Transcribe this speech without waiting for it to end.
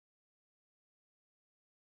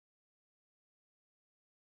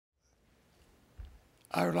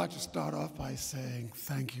I would like to start off by saying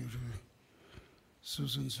thank you to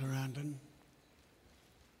Susan Sarandon,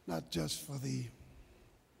 not just for the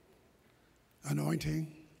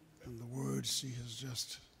anointing and the words she has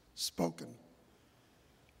just spoken,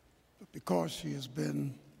 but because she has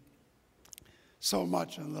been so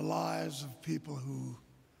much in the lives of people who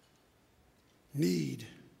need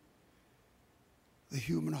the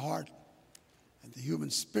human heart and the human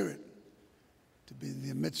spirit to be in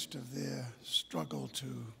the midst of their struggle to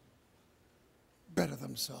better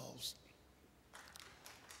themselves.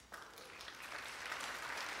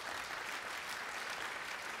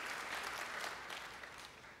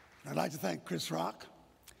 And I'd like to thank Chris Rock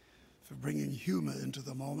for bringing humor into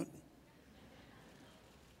the moment.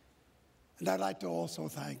 And I'd like to also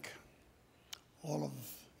thank all of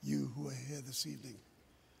you who are here this evening,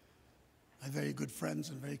 my very good friends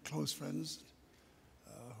and very close friends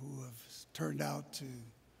who have turned out to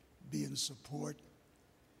be in support,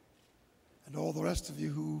 and all the rest of you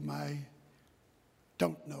whom I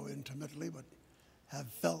don't know intimately but have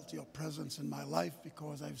felt your presence in my life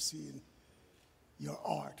because I've seen your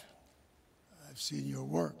art, I've seen your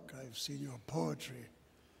work, I've seen your poetry,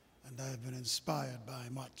 and I've been inspired by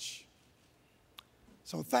much.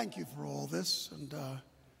 So thank you for all this, and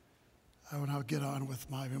I will now get on with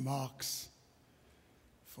my remarks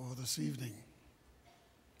for this evening.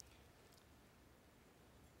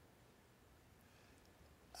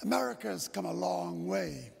 America has come a long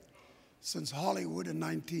way since Hollywood in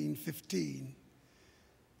 1915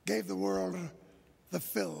 gave the world the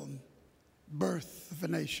film Birth of a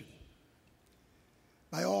Nation.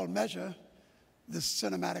 By all measure, this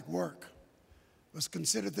cinematic work was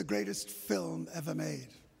considered the greatest film ever made.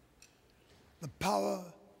 The power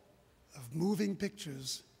of moving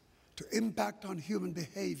pictures to impact on human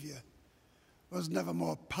behavior was never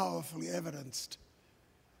more powerfully evidenced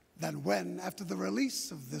than when, after the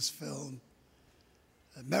release of this film,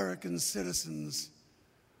 American citizens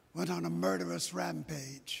went on a murderous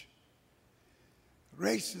rampage.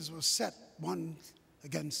 Races were set one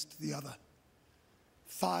against the other.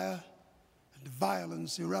 Fire and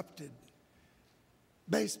violence erupted.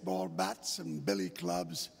 Baseball bats and billy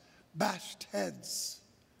clubs bashed heads.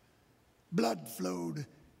 Blood flowed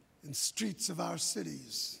in streets of our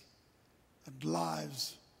cities, and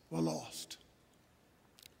lives were lost.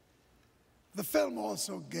 The film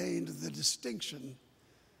also gained the distinction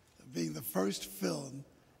of being the first film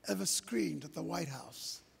ever screened at the White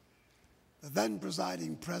House. The then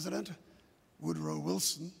presiding president, Woodrow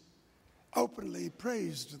Wilson, openly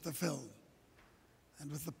praised the film,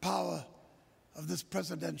 and with the power of this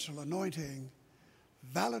presidential anointing,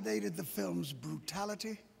 validated the film's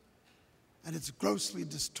brutality and its grossly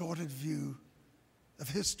distorted view of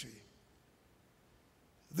history.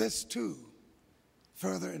 This, too,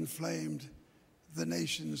 further inflamed the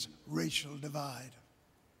nation's racial divide.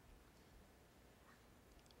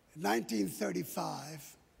 In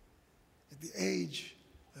 1935, at the age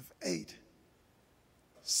of 8,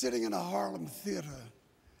 sitting in a Harlem theater,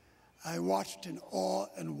 I watched in awe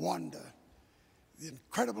and wonder the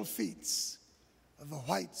incredible feats of a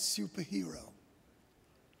white superhero,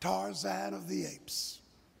 Tarzan of the Apes.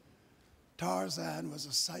 Tarzan was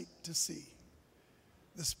a sight to see.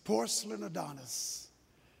 This porcelain Adonis,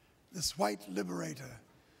 this white liberator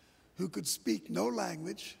who could speak no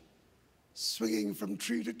language, swinging from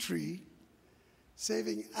tree to tree,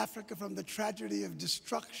 saving Africa from the tragedy of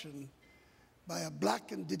destruction by a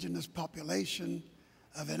black indigenous population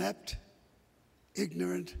of inept,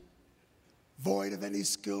 ignorant, void of any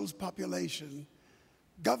skills population,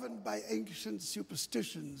 governed by ancient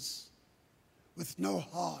superstitions with no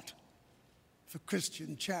heart for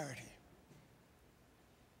Christian charity.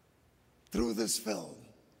 Through this film,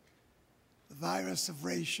 the virus of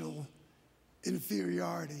racial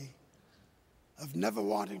inferiority, of never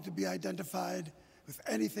wanting to be identified with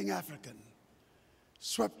anything African,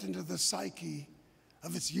 swept into the psyche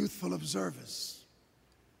of its youthful observers.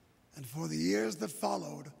 And for the years that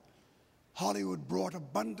followed, Hollywood brought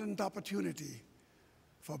abundant opportunity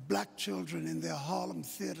for black children in their Harlem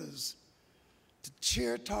theaters to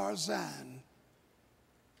cheer Tarzan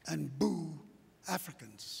and boo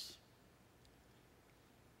Africans.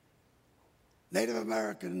 Native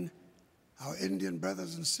American, our Indian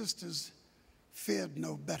brothers and sisters, feared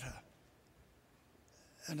no better.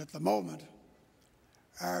 And at the moment,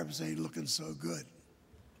 Arabs ain't looking so good.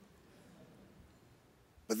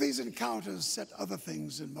 But these encounters set other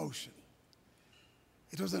things in motion.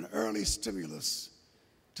 It was an early stimulus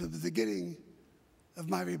to the beginning of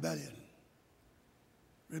my rebellion.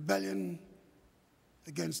 Rebellion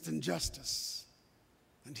against injustice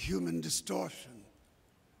and human distortion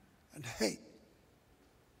and hate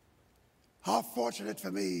How fortunate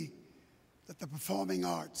for me that the performing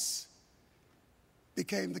arts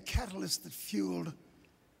became the catalyst that fueled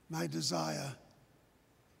my desire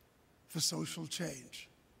for social change.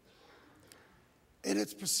 In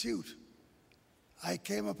its pursuit, I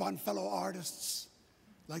came upon fellow artists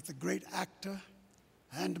like the great actor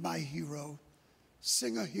and my hero,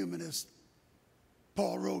 singer-humanist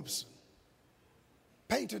Paul Robeson,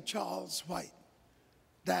 painter Charles White,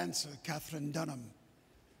 dancer Katherine Dunham,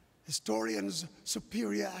 historian's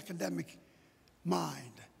superior academic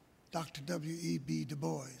mind, Dr. W.E.B. Du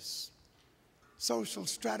Bois, social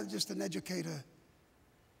strategist and educator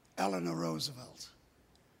Eleanor Roosevelt,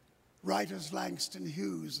 writers Langston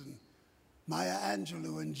Hughes and Maya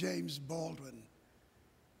Angelou and James Baldwin.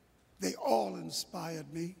 They all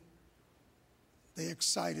inspired me. They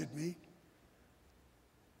excited me,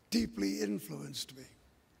 deeply influenced me.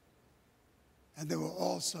 And they were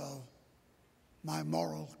also my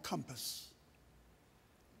moral compass.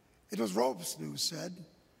 It was Robeson who said,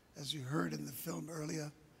 as you heard in the film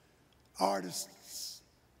earlier, artists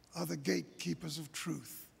are the gatekeepers of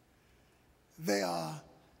truth. They are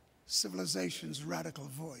civilization's radical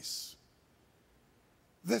voice.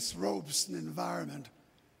 This Robeson environment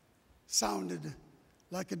sounded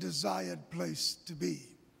like a desired place to be.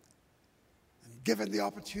 And given the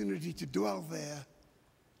opportunity to dwell there,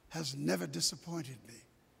 has never disappointed me.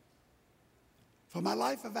 For my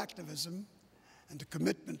life of activism and a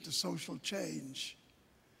commitment to social change,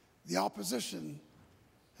 the opposition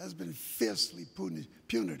has been fiercely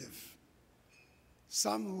punitive.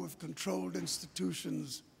 Some who have controlled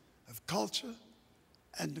institutions of culture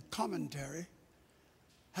and commentary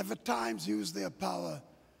have at times used their power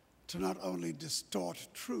to not only distort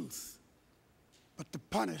truth, but to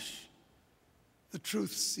punish the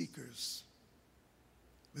truth seekers.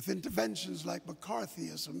 With interventions like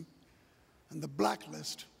McCarthyism and the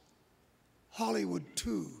blacklist, Hollywood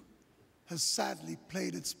too has sadly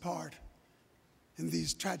played its part in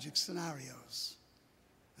these tragic scenarios.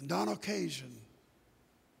 And on occasion,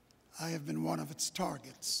 I have been one of its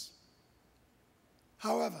targets.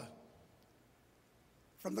 However,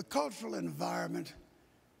 from the cultural environment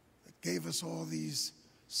that gave us all the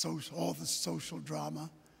social drama,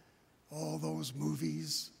 all those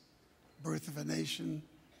movies, Birth of a Nation,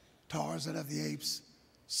 Tarzan of the Apes,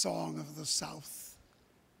 Song of the South,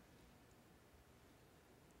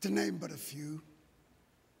 to name but a few,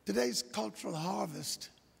 today's cultural harvest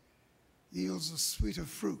yields a sweeter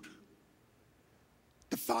fruit.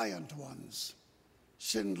 Defiant Ones,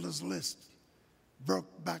 Schindler's List,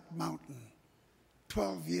 Brokeback Mountain,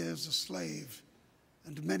 12 Years a Slave,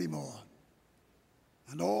 and many more.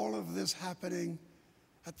 And all of this happening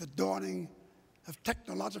at the dawning of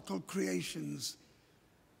technological creations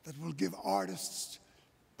that will give artists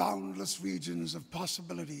boundless regions of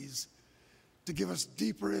possibilities to give us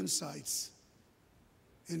deeper insights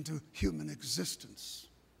into human existence.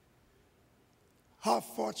 How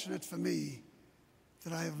fortunate for me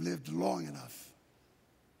that I have lived long enough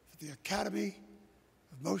for the Academy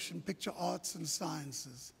of Motion Picture Arts and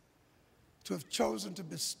Sciences to have chosen to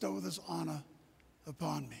bestow this honor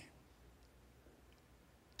upon me.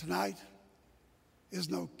 Tonight is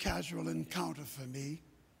no casual encounter for me.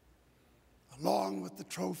 Along with the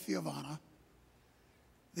trophy of honor,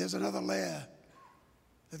 there's another layer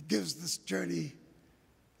that gives this journey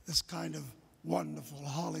this kind of wonderful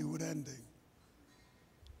Hollywood ending.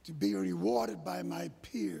 To be rewarded by my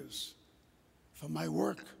peers for my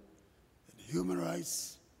work in human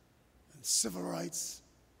rights and civil rights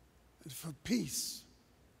and for peace.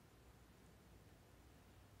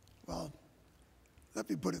 Well, let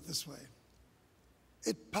me put it this way.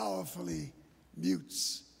 It powerfully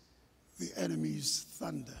mutes the enemy's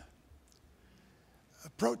thunder.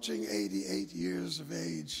 Approaching 88 years of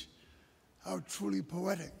age, how truly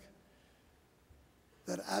poetic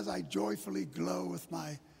that as I joyfully glow with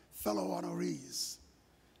my fellow honorees,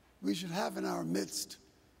 we should have in our midst,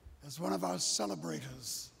 as one of our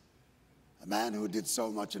celebrators, a man who did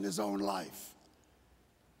so much in his own life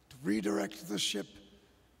to redirect the ship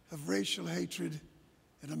of racial hatred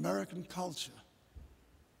in American culture.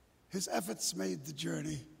 His efforts made the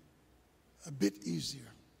journey a bit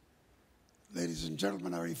easier. Ladies and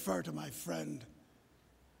gentlemen, I refer to my friend,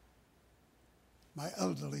 my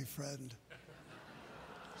elderly friend,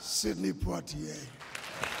 Sidney Poitier.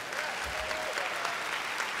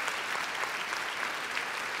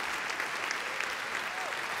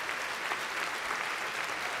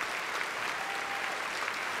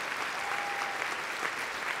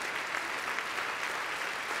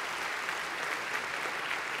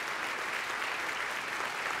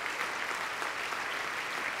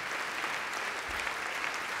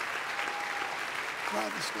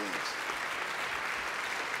 behind the stage.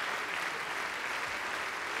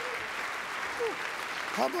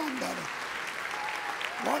 Come on, brother.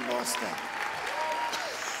 One more step.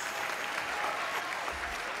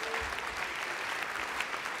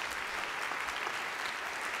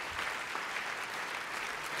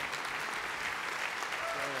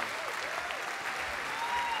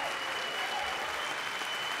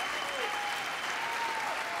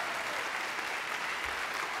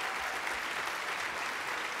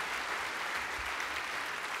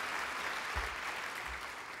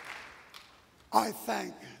 I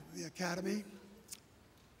thank the Academy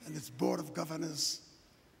and its Board of Governors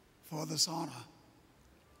for this honor,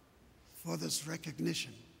 for this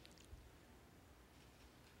recognition.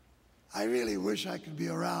 I really wish I could be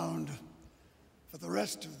around for the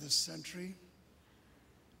rest of this century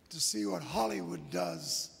to see what Hollywood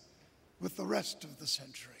does with the rest of the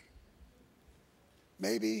century.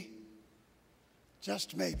 Maybe,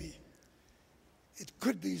 just maybe, it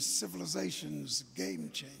could be civilization's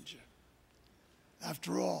game changer.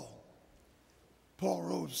 After all, Paul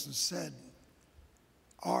Robeson said,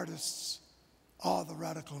 artists are the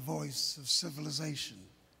radical voice of civilization.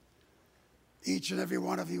 Each and every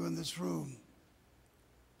one of you in this room,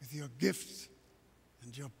 with your gift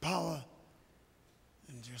and your power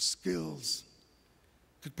and your skills,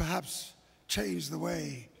 could perhaps change the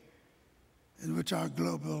way in which our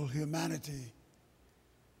global humanity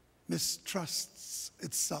mistrusts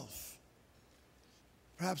itself.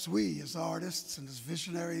 Perhaps we, as artists and as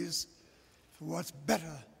visionaries for what's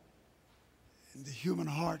better in the human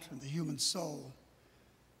heart and the human soul,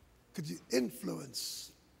 could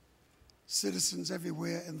influence citizens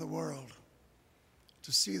everywhere in the world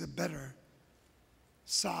to see the better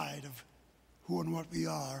side of who and what we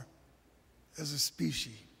are as a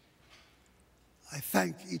species. I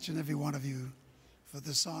thank each and every one of you for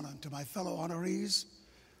this honor. And to my fellow honorees,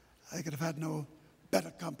 I could have had no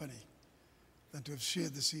better company than to have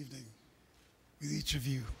shared this evening with each of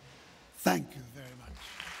you. Thank you very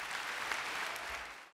much.